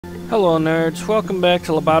Hello nerds, welcome back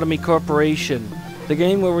to Lobotomy Corporation, the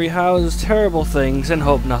game where we house terrible things and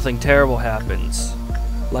hope nothing terrible happens.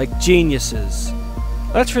 Like geniuses.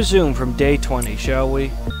 Let's resume from day 20, shall we?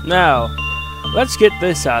 Now, let's get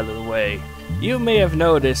this out of the way. You may have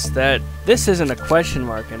noticed that this isn't a question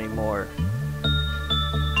mark anymore.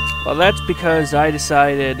 Well, that's because I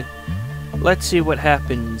decided, let's see what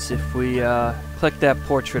happens if we click that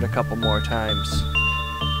portrait a couple more times.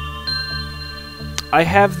 I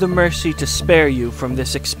have the mercy to spare you from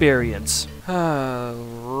this experience.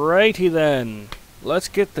 Righty then. Let's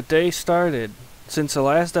get the day started. Since the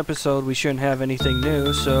last episode we shouldn't have anything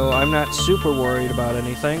new, so I'm not super worried about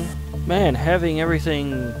anything. Man, having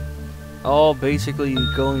everything all basically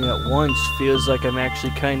going at once feels like I'm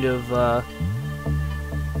actually kind of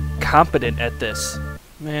competent at this.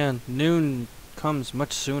 Man, noon comes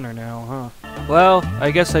much sooner now, huh? Well,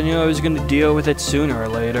 I guess I knew I was gonna deal with it sooner or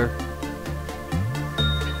later.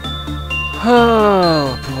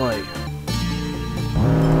 Oh boy.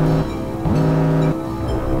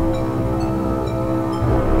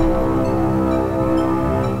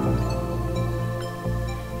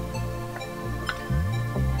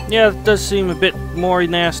 Yeah, it does seem a bit more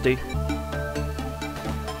nasty.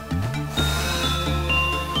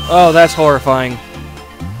 Oh, that's horrifying.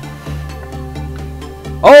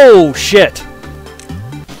 Oh, shit!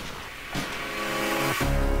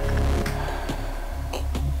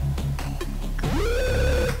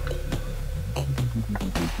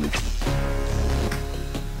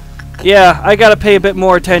 Yeah, I gotta pay a bit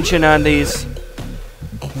more attention on these.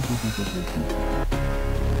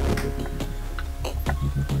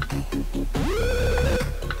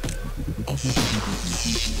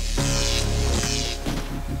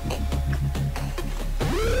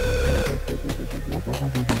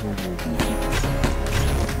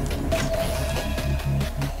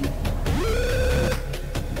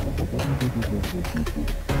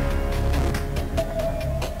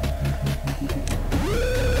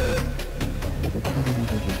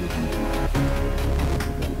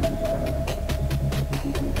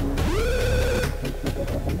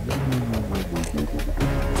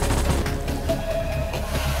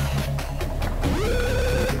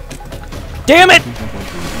 Damn it!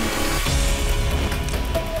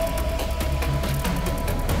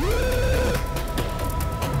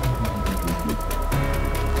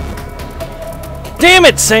 Damn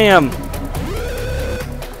it, Sam!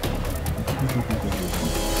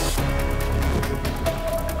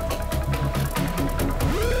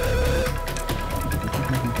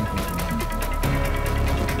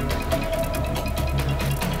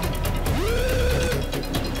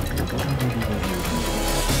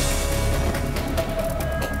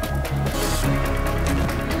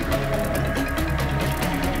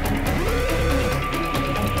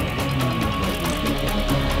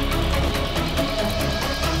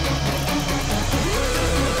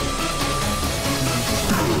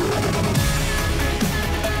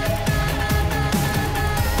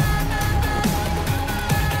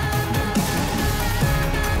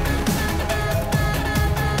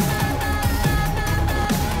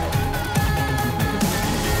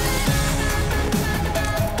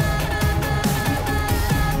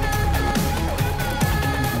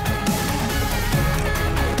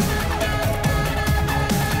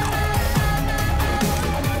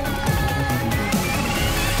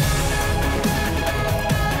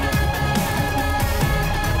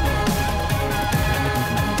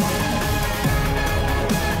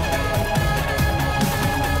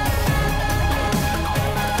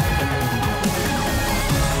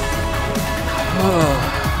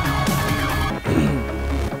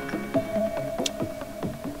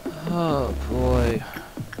 Oh boy.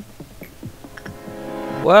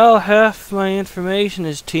 Well, half my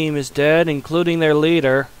information team is dead, including their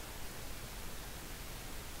leader.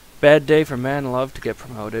 Bad day for Man Love to get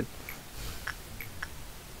promoted.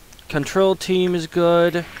 Control team is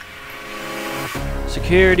good.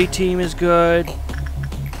 Security team is good.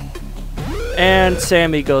 And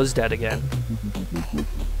Sammy goes dead again.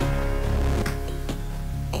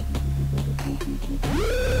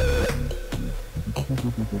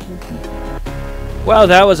 Wow,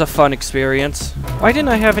 that was a fun experience. Why didn't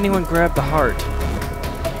I have anyone grab the heart?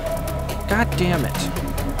 God damn it.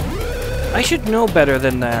 I should know better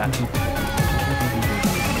than that.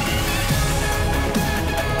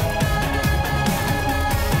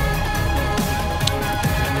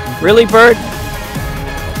 Really, Bird?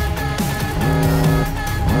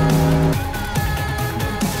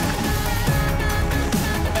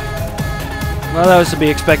 Well, that was to be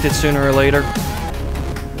expected sooner or later.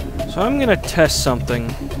 So I'm gonna test something.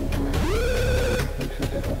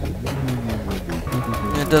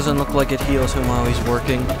 doesn't look like it heals him while he's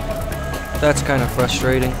working. That's kind of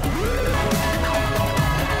frustrating.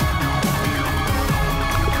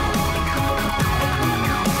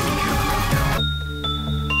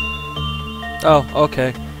 Oh,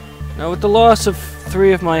 okay. Now with the loss of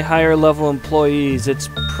 3 of my higher level employees, it's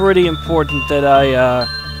pretty important that I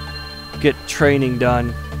get training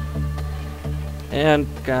done. And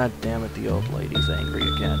god damn it, the old lady's angry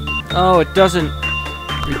again. Oh, it doesn't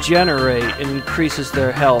regenerate and increases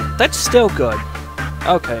their health. That's still good.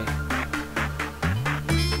 Okay.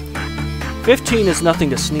 15 is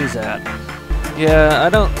nothing to sneeze at. Yeah, I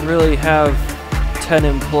don't really have 10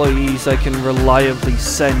 employees I can reliably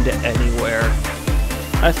send anywhere.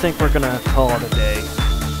 I think we're gonna call it a day.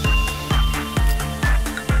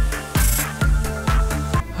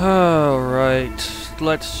 Alright,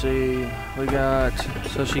 let's see. We got...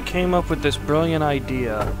 So she came up with this brilliant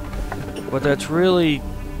idea. But that's really...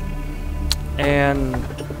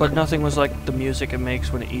 But nothing was like the music it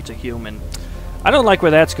makes when it eats a human. I don't like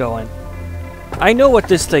where that's going. I know what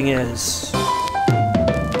this thing is.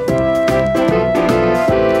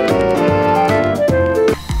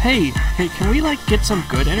 Hey, can we, like, get some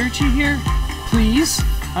good energy here? Please?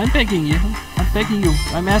 I'm begging you. I'm begging you.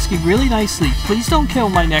 I'm asking really nicely. Please don't kill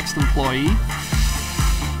my next employee.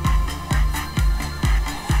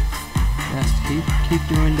 Yes, keep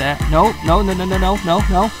doing that. No.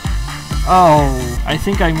 Oh, I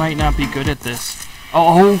think I might not be good at this.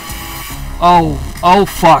 Oh,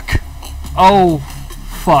 fuck. Oh,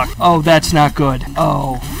 fuck. Oh, that's not good.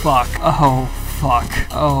 Oh, fuck. Oh, fuck.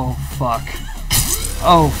 Oh, fuck.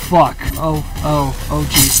 Oh, fuck. Oh,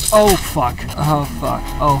 jeez. Oh, fuck. Oh, fuck.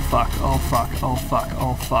 Oh, fuck. Oh, fuck. Oh, fuck.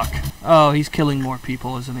 Oh, fuck. Oh, he's killing more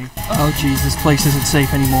people, isn't he? Oh, jeez, this place isn't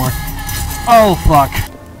safe anymore. Oh, fuck.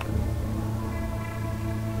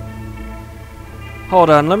 Hold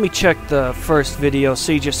on, let me check the first video,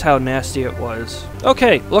 see just how nasty it was.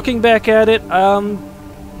 Okay, looking back at it,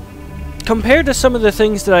 compared to some of the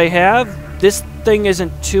things that I have, this thing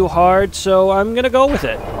isn't too hard, so I'm gonna go with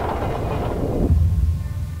it.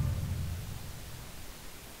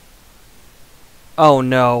 Oh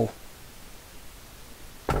no.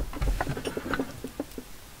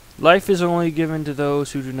 Life is only given to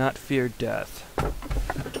those who do not fear death.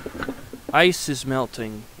 Ice is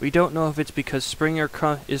melting. We don't know if it's because spring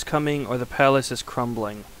is coming or the palace is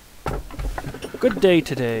crumbling. Good day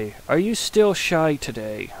today. Are you still shy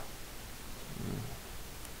today?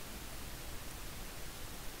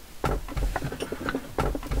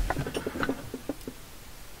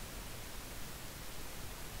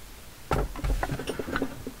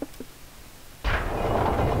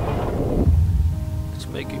 It's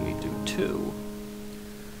making me do 2.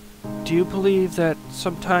 Do you believe that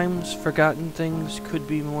sometimes forgotten things could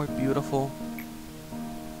be more beautiful?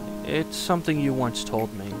 It's something you once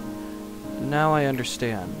told me. Now I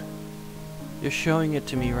understand. You're showing it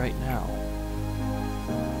to me right now.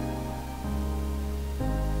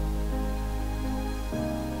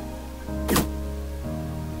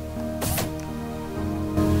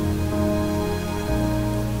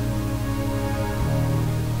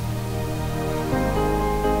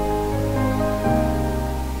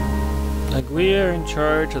 We are in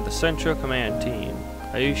charge of the Central Command Team.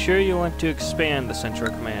 Are you sure you want to expand the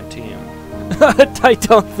Central Command Team? I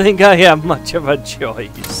don't think I have much of a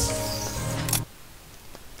choice.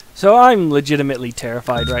 So I'm legitimately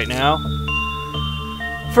terrified right now.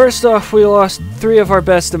 First off, we lost 3 of our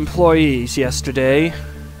best employees yesterday.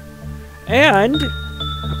 And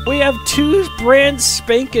we have 2 brand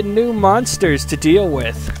spanking new monsters to deal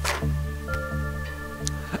with.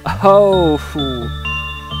 Oh,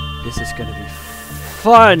 this is gonna be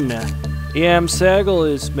fun! EM Sagal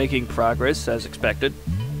is making progress, as expected.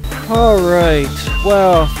 Alright,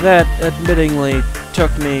 well, that admittingly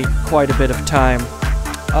took me quite a bit of time.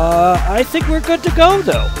 I think we're good to go,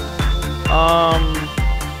 though.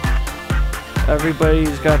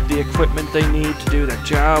 Everybody's got the equipment they need to do their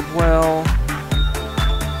job well.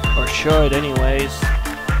 Or should, anyways.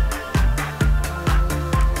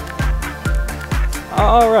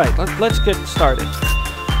 Alright, let's get started.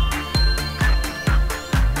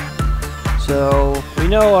 So, we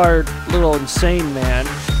know our little insane man.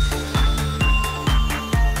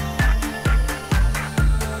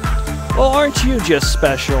 Well, aren't you just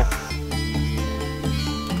special?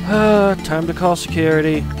 Time to call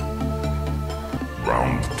security.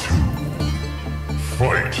 Round 2.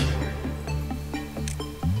 Fight!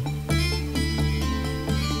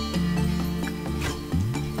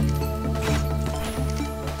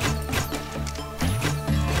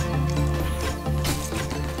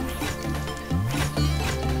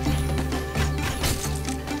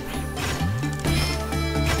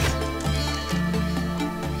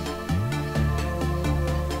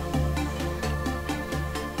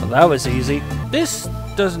 that was easy. This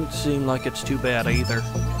doesn't seem like it's too bad either.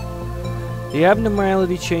 The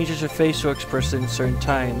abnormality changes her facial expression at certain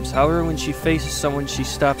times. However, when she faces someone, she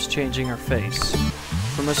stops changing her face.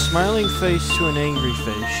 From a smiling face to an angry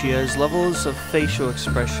face, she has levels of facial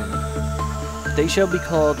expression. They shall be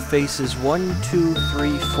called faces 1, 2,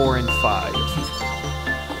 3, 4, and 5.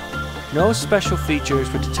 No special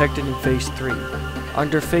features were detected in phase 3.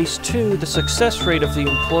 Under phase 2, the success rate of the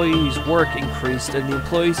employee's work increased and the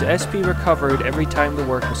employee's SP recovered every time the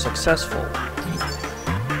work was successful.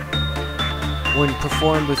 When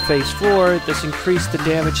performed with phase 4, this increased the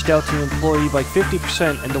damage dealt to the employee by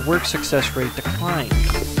 50% and the work success rate declined.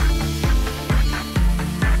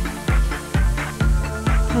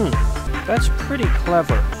 That's pretty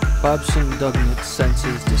clever. Bobson dug in its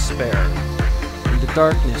senses despair. In the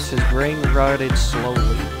darkness, his brain rotted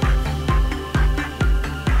slowly.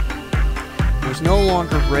 It was no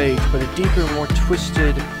longer rage, but a deeper, more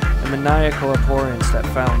twisted, and maniacal abhorrence that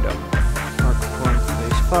found him. Mark 1,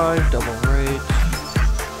 phase 5, double rage.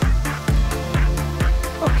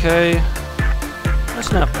 Okay,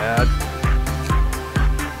 that's not bad.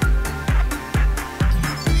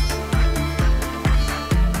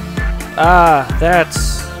 Ah,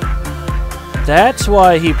 that's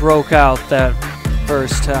why he broke out that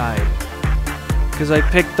first time. Because I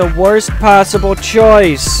picked the worst possible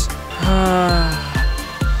choice.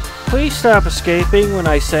 Please stop escaping when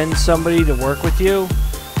I send somebody to work with you.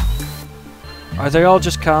 Are they all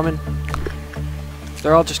just common?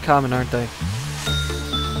 They're all just common, aren't they?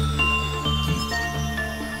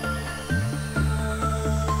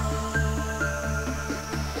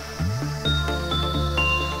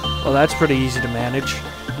 Well, that's pretty easy to manage.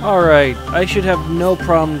 Alright, I should have no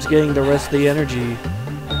problems getting the rest of the energy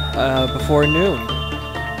before noon.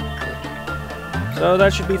 So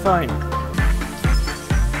that should be fine.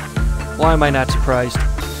 Why am I not surprised?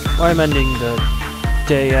 Well, I'm ending the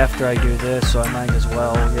day after I do this, so I might as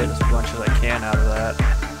well get as much as I can out of that.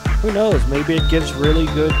 Who knows, maybe it gives really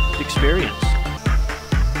good experience.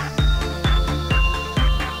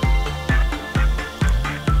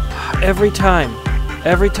 Every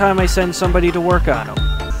time I send somebody to work on them.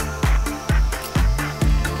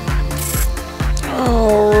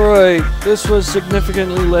 Alright, this was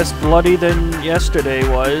significantly less bloody than yesterday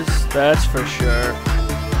was, that's for sure.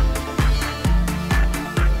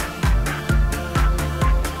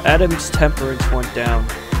 Adam's temperance went down.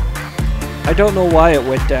 I don't know why it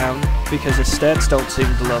went down, because his stats don't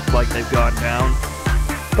seem to look like they've gone down.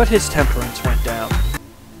 But his temperance went down.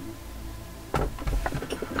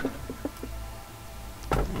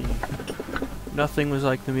 Nothing was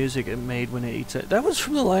like the music it made when it eats it. That was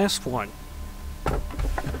from the last one.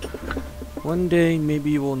 One day, maybe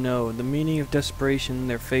you will know the meaning of desperation in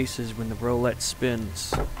their faces when the roulette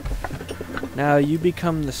spins. Now you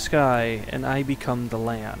become the sky, and I become the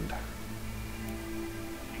land.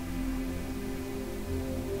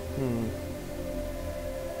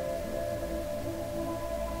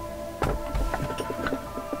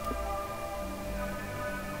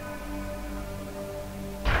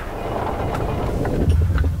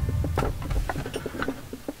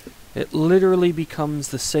 It literally becomes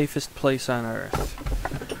the safest place on Earth.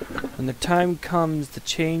 When the time comes, the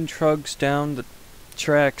chain trucks down the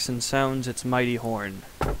tracks and sounds its mighty horn.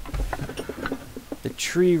 The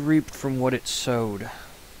tree reaped from what it sowed.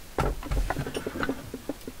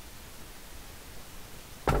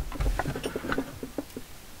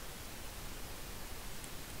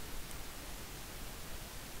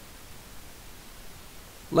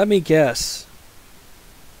 Let me guess.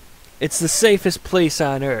 It's the safest place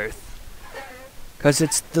on Earth. 'Cause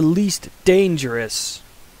it's the least dangerous.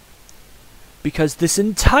 Because this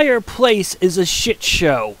entire place is a shit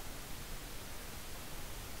show.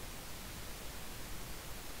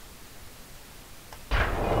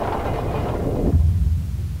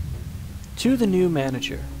 To the new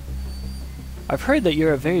manager. I've heard that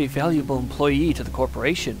you're a very valuable employee to the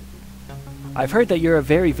corporation.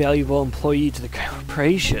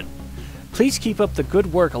 Please keep up the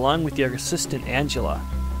good work along with your assistant Angela.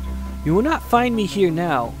 You will not find me here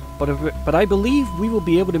now, but I believe we will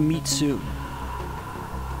be able to meet soon.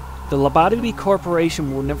 The Lobotomy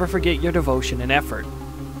Corporation will never forget your devotion and effort.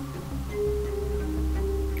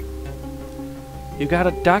 You got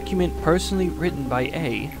a document personally written by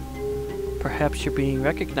A. Perhaps you're being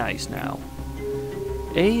recognized now.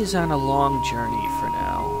 A is on a long journey for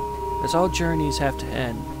now. As all journeys have to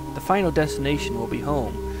end, the final destination will be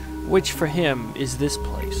home, which for him is this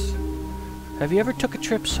place. Have you ever took a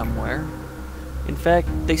trip somewhere? In fact,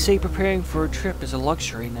 they say preparing for a trip is a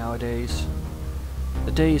luxury nowadays.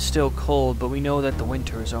 The day is still cold, but we know that the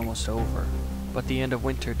winter is almost over. But the end of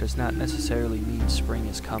winter does not necessarily mean spring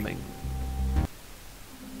is coming.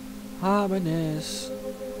 Ominous.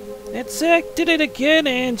 Netzak did it again,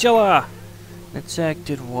 Angela! Netzak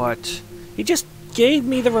did what? He just gave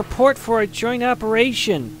me the report for a joint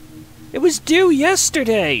operation. It was due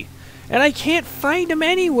yesterday, and I can't find him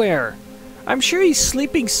anywhere. I'm sure he's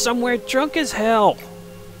sleeping somewhere drunk as hell.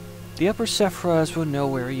 The Upper Sephiroths will know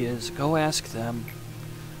where he is. Go ask them.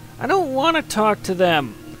 I don't want to talk to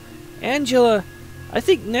them. Angela, I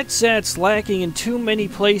think Netzak's lacking in too many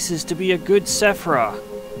places to be a good Sephiroth.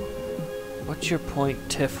 What's your point,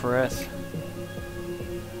 Tiferet?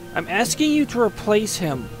 I'm asking you to replace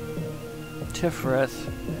him. Tiferet,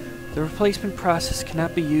 the replacement process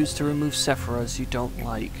cannot be used to remove Sephiroths you don't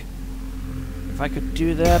like. If I could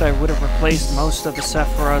do that, I would have replaced most of the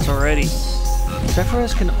Sephiroths already.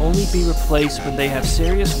 Sephiroths can only be replaced when they have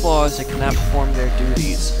serious flaws and cannot perform their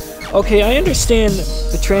duties. Okay, I understand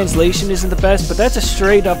the translation isn't the best, but that's a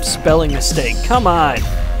straight-up spelling mistake. Come on!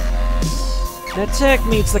 Netzak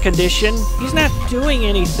meets the condition. He's not doing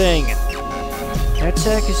anything.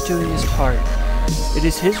 Netzak is doing his part. It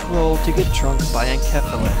is his role to get drunk by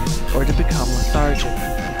Ankephalet, or to become lethargic.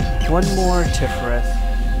 One more, Tiferet.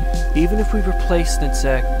 Even if we replace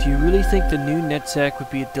Netzak, do you really think the new Netzak would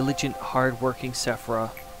be a diligent, hard-working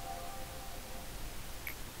Sephiroth?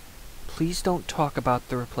 Please don't talk about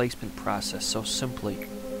the replacement process so simply.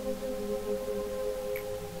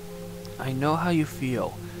 I know how you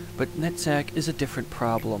feel, but Netzak is a different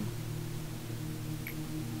problem.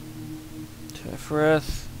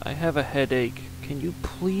 Tiferet, I have a headache. Can you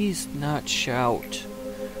please not shout?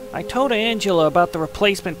 I told Angela about the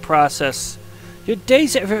replacement process. Your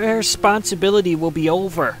days of irresponsibility will be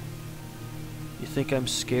over. You think I'm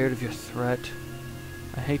scared of your threat?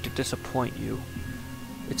 I hate to disappoint you.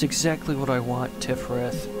 It's exactly what I want,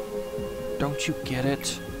 Tiferet. Don't you get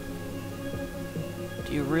it?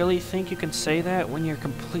 Do you really think you can say that when you're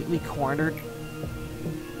completely cornered?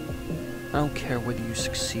 I don't care whether you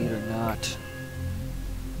succeed or not.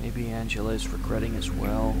 Maybe Angela is regretting as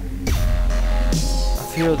well.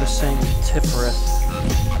 I feel the same with Tiferet.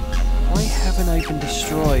 Why haven't I been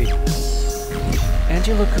destroyed?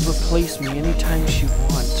 Angela could replace me anytime she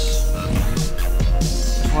wants.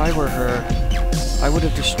 If I were her, I would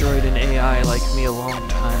have destroyed an AI like me a long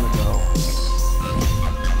time ago.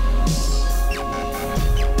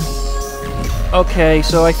 Okay,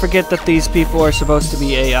 so I forget that these people are supposed to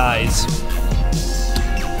be AIs.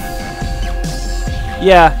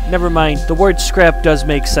 Yeah, never mind. The word scrap does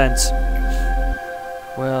make sense.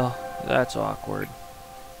 Well, that's awkward.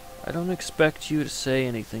 I don't expect you to say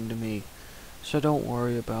anything to me, so don't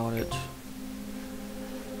worry about it.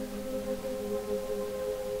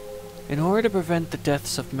 In order to prevent the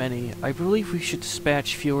deaths of many, I believe we should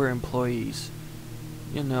dispatch fewer employees.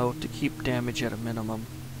 You know, to keep damage at a minimum.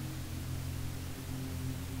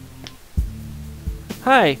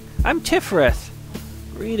 Hi, I'm Tiferet.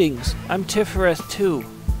 Greetings, I'm Tiferet too.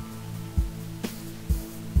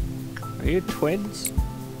 Are you twins?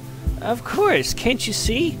 Of course, can't you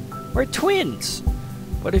see? We're twins.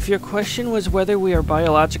 But if your question was whether we are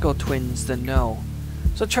biological twins, then no.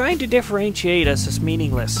 So trying to differentiate us is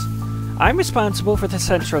meaningless. I'm responsible for the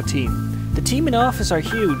central team. The team in office are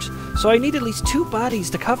huge, so I need at least 2 bodies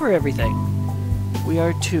to cover everything. We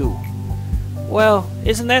are 2. Well,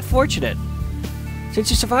 isn't that fortunate? Since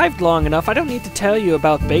you survived long enough, I don't need to tell you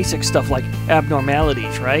about basic stuff like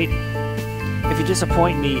abnormalities, right? If you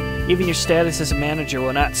disappoint me, even your status as a manager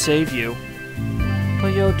will not save you.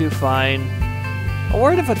 But you'll do fine. A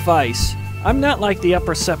word of advice. I'm not like the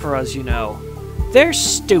Upper Sephiroths, you know. They're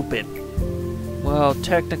stupid. Well,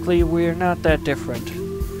 technically, we're not that different.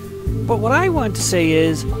 But what I want to say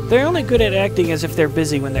is, they're only good at acting as if they're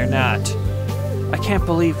busy when they're not. I can't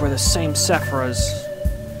believe we're the same Sephiroths.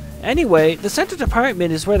 Anyway, the Central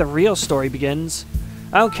Department is where the real story begins.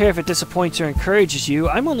 I don't care if it disappoints or encourages you,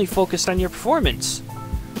 I'm only focused on your performance.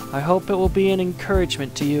 I hope it will be an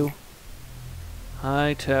encouragement to you.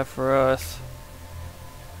 Hi, Tiferet.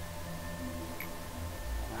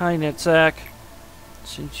 Hi, Netzak.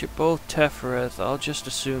 Since you're both Tiferet, I'll just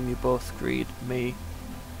assume you both greet me.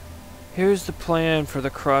 Here's the plan for the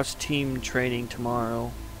cross-team training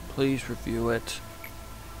tomorrow. Please review it.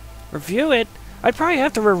 Review it? I'd probably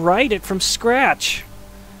have to rewrite it from scratch.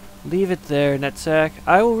 Leave it there, Netzak.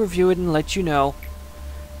 I will review it and let you know.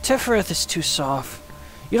 Tiferet is too soft.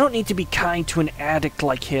 You don't need to be kind to an addict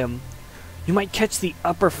like him. You might catch the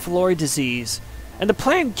upper floor disease. And the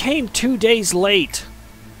plan came 2 days late.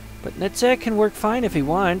 But Netzak can work fine if he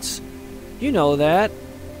wants. You know that.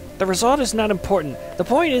 The result is not important. The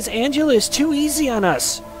point is Angela is too easy on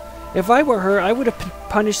us. If I were her, I would have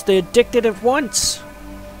punished the addicted at once.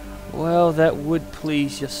 Well, that would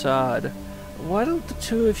please Yasad. Why don't the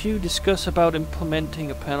two of you discuss about implementing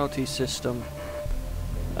a penalty system?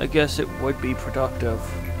 I guess it would be productive.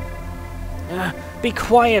 Be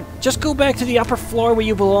quiet! Just go back to the upper floor where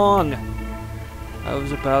you belong! I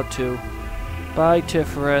was about to. Bye,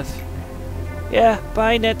 Tifereth. Yeah,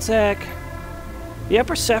 bye, Netzak. The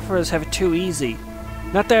upper Sephiras have it too easy.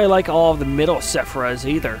 Not that I like all of the middle Sephiras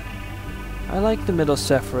either. I like the middle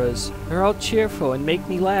Sephiras. They're all cheerful and make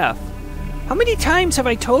me laugh. How many times have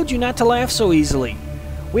I told you not to laugh so easily?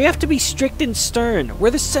 We have to be strict and stern.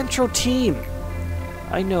 We're the central team.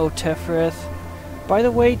 I know, Tifereth. By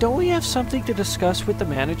the way, don't we have something to discuss with the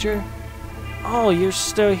manager? Oh, you're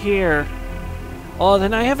still here. Oh,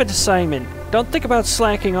 then I have an assignment. Don't think about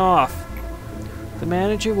slacking off. The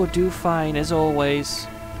manager will do fine, as always.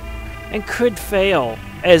 And could fail,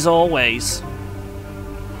 as always.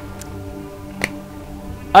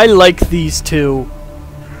 I like these two.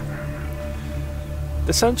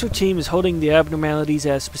 The central team is holding the abnormalities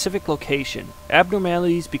at a specific location.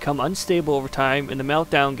 Abnormalities become unstable over time, and the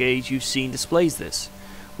meltdown gauge you've seen displays this.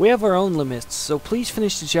 We have our own limits, so please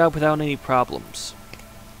finish the job without any problems.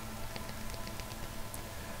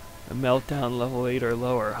 A meltdown level 8 or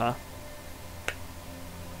lower, huh?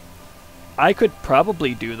 I could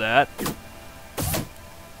probably do that.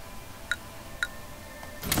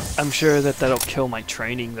 I'm sure that that'll kill my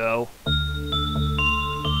training, though.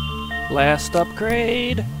 Last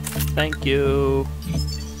upgrade. Thank you.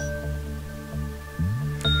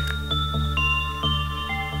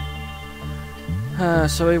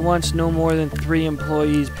 So he wants no more than 3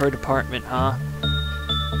 employees per department, huh?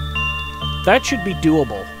 That should be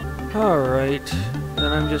doable. Alright.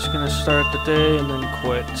 Then I'm just gonna start the day and then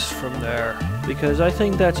quit from there. Because I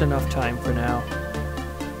think that's enough time for now.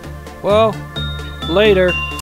 Well, later.